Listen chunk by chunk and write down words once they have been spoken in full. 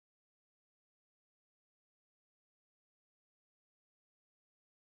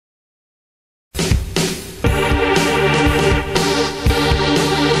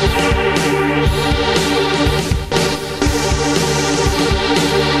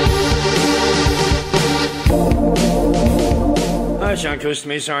Hi, Sean Costa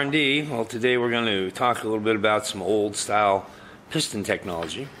Mesa R&D. Well, today we're going to talk a little bit about some old style piston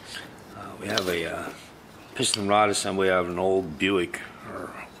technology. We have a piston rod assembly out of an old Buick or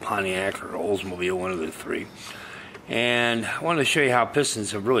Pontiac or Oldsmobile, one of the three. And I wanted to show you how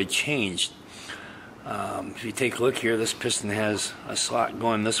pistons have really changed. If you take a look here, this piston has a slot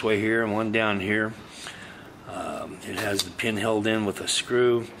going this way here and one down here. It has the pin held in with a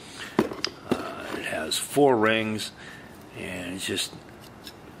screw. It has 4 rings. And it's just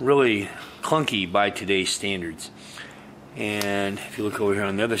really clunky by today's standards. And if you look over here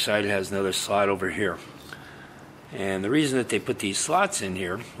on the other side, it has another slot over here. And the reason that they put these slots in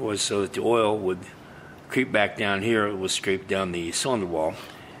here was so that the oil would creep back down here. It would scrape down the cylinder wall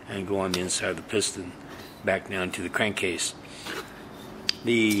and go on the inside of the piston back down to the crankcase.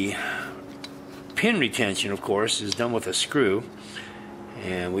 The pin retention, of course, is done with a screw,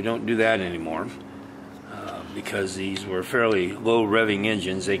 and we don't do that anymore. Because these were fairly low revving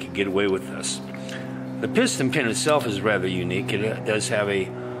engines, they could get away with this. The piston pin itself is rather unique. It does have a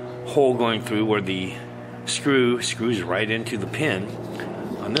hole going through where the screw screws right into the pin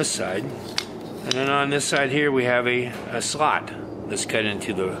on this side. And then on this side here we have a slot that's cut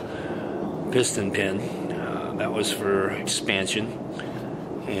into the piston pin. That was for expansion.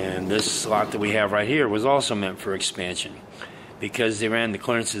 And this slot that we have right here was also meant for expansion, because they ran the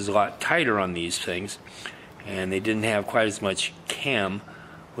clearances a lot tighter on these things. And they didn't have quite as much cam,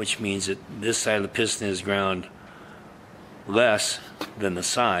 which means that this side of the piston is ground less than the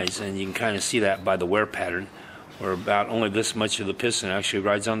sides, and you can kind of see that by the wear pattern, where about only this much of the piston actually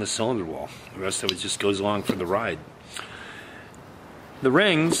rides on the cylinder wall. The rest of it just goes along for the ride. The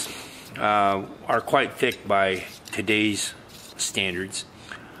rings are quite thick by today's standards.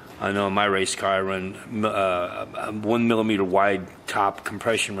 I know in my race car I run a 1 millimeter wide top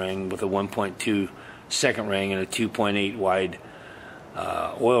compression ring with a 1.2 second ring and a 2.8 wide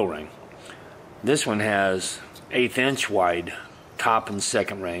oil ring. This one has 1/8 inch wide top and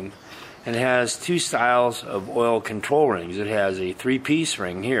second ring, and it has 2 styles of oil control rings. It has a 3-piece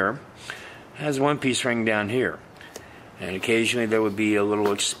ring here, it has a 1-piece ring down here, and occasionally there would be a little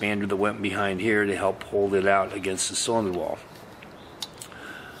expander that went behind here to help hold it out against the cylinder wall.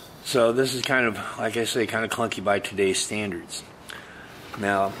 So this is kind of, like I say, kind of clunky by today's standards.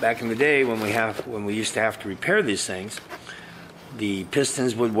 Now, back in the day when we used to have to repair these things, the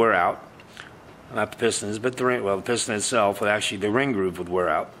pistons would wear out. Not the pistons, but the ring. Well, the piston itself, but actually the ring groove would wear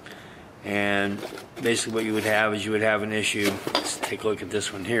out. And basically what you would have is you would have an issue. Let's take a look at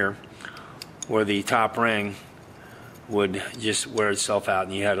this one here, where the top ring would just wear itself out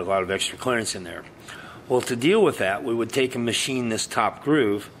and you had a lot of extra clearance in there. Well, to deal with that, we would take and machine this top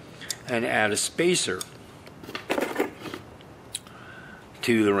groove and add a spacer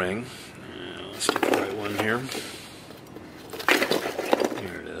to the ring. Let's get the right one here.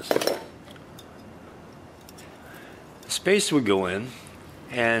 Here it is. The spacer would go in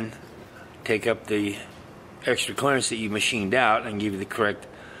and take up the extra clearance that you machined out and give you the correct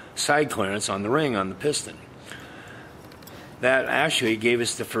side clearance on the ring on the piston. That actually gave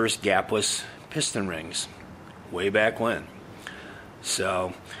us the first gapless piston rings way back when.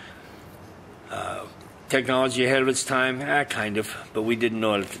 So technology ahead of its time, kind of, but we didn't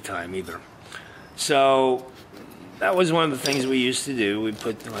know it at the time either. So that was one of the things we used to do. We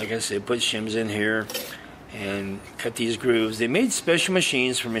put, like I said, put shims in here and cut these grooves. They made special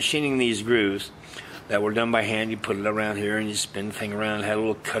machines for machining these grooves that were done by hand. You put it around here and you spin the thing around. It had a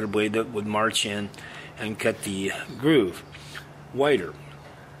little cutter blade that would march in and cut the groove wider.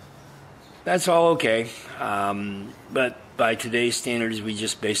 That's all okay, but by today's standards, we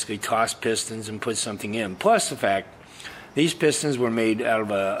just basically toss pistons and put something in. Plus the fact, these pistons were made out of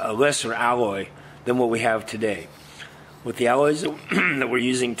a lesser alloy than what we have today. With the alloys that we're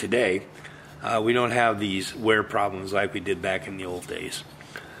using today, we don't have these wear problems like we did back in the old days.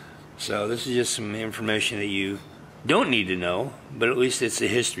 So this is just some information that you don't need to know, but at least it's a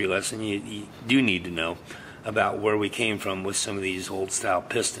history lesson you do need to know about where we came from with some of these old style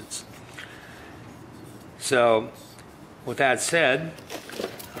pistons. So, with that said,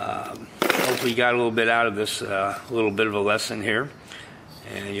 hopefully you got a little bit out of this little bit of a lesson here,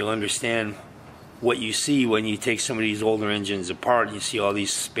 and you'll understand what you see when you take some of these older engines apart and you see all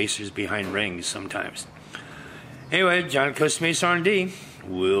these spacers behind rings sometimes. Anyway, John Costa Mesa R&D.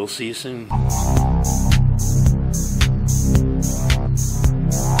 We'll see you soon.